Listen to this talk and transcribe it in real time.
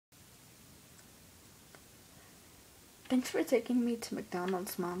Thanks for taking me to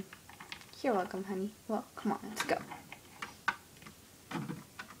McDonald's, Mom. You're welcome, honey. Well, come on, let's go.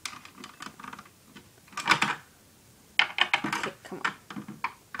 Okay, come on.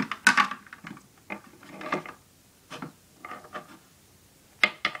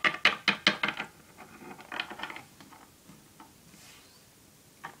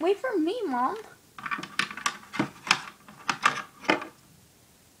 Wait for me, Mom.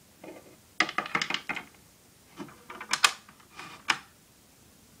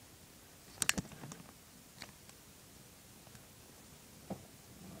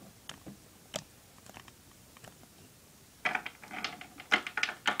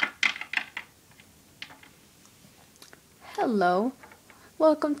 Hello.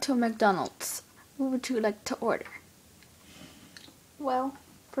 Welcome to McDonald's. What would you like to order? Well,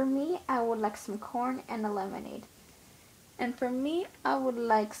 for me, I would like some corn and a lemonade. And for me, I would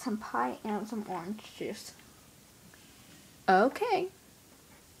like some pie and some orange juice. Okay.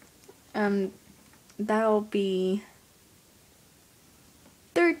 That'll be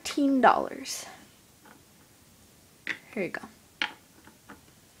 $13. Here you go.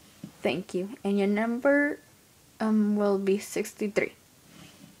 Thank you. And your number will be 63.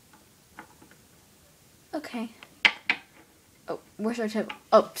 Okay. Oh, where's our table?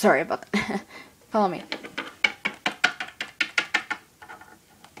 Oh, sorry about that. Follow me.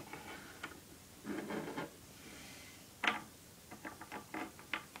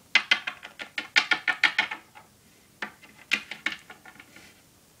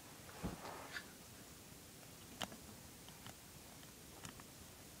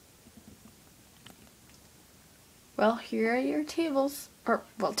 Well, here are your tables. Or,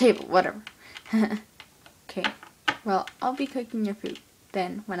 well, table, whatever. Okay. Well, I'll be cooking your food.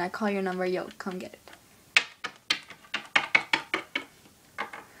 Then, when I call your number, you'll come get it.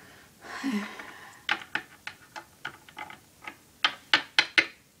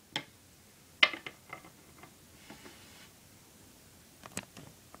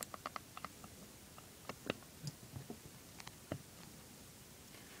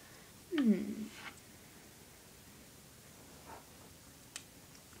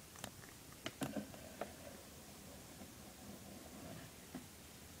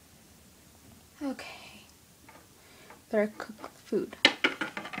 Okay. Better cook food.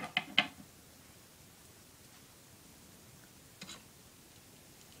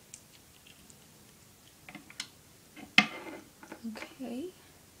 Okay.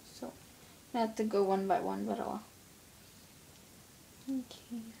 So, I have to go one by one, but I'll...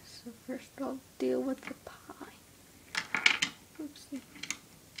 Okay, so first I'll deal with the pie. Oopsie.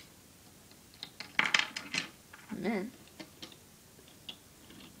 Man.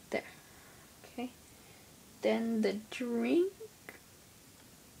 There. Okay. Then the drink.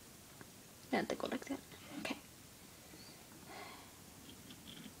 I have to go like that. Okay.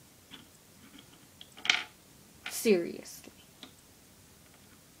 Seriously.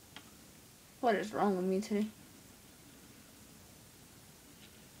 What is wrong with me today?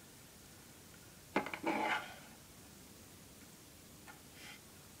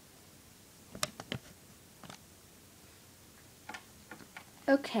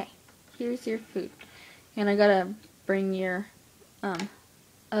 Okay, here's your food. And I gotta bring your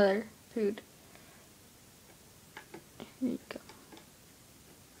other food. Here you go.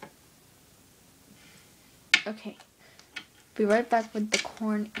 Okay. Be right back with the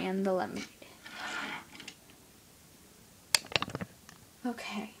corn and the lemonade.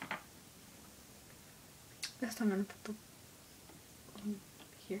 Okay. This I'm gonna put the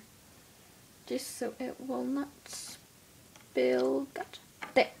here. Just so it will not spill. Gotcha.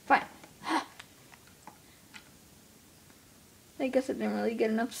 There, fine. I guess I didn't really get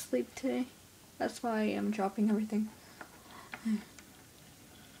enough sleep today. That's why I'm dropping everything.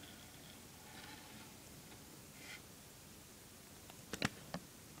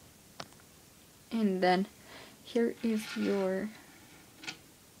 And then here is your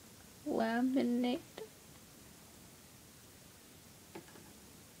lemonade.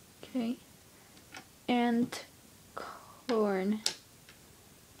 Okay. And corn.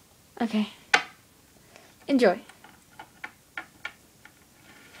 Okay. Enjoy.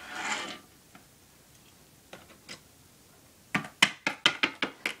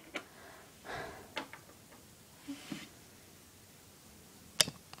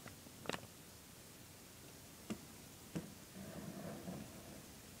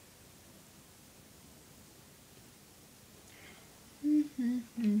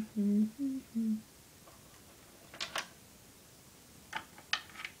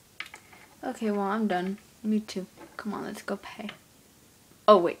 Okay, well, I'm done. Me too. Come on, let's go pay.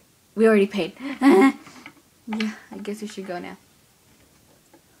 Oh, wait. We already paid. Yeah, I guess we should go now.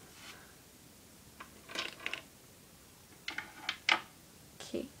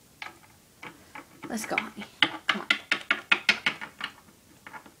 Okay. Let's go, honey. Come on.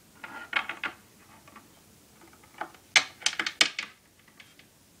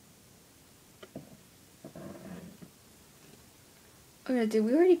 Okay, did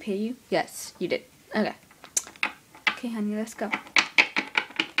we already pay you? Yes, you did. Okay. Okay, honey, let's go.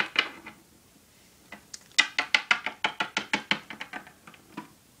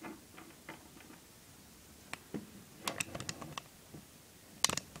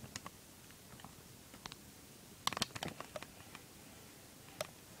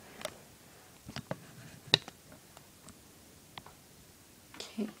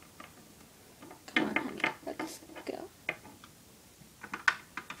 Okay. Come on, honey. Let's go.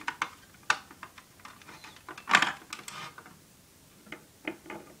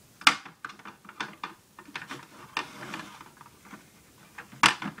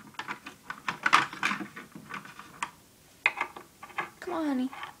 Come on, honey.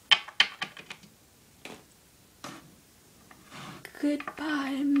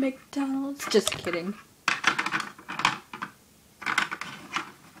 Goodbye, McDonald's. Just kidding.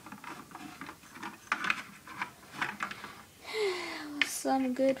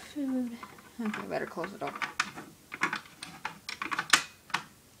 Some good food. Okay, better close the door.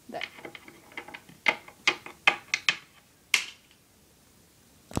 There.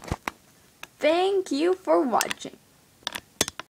 Thank you for watching.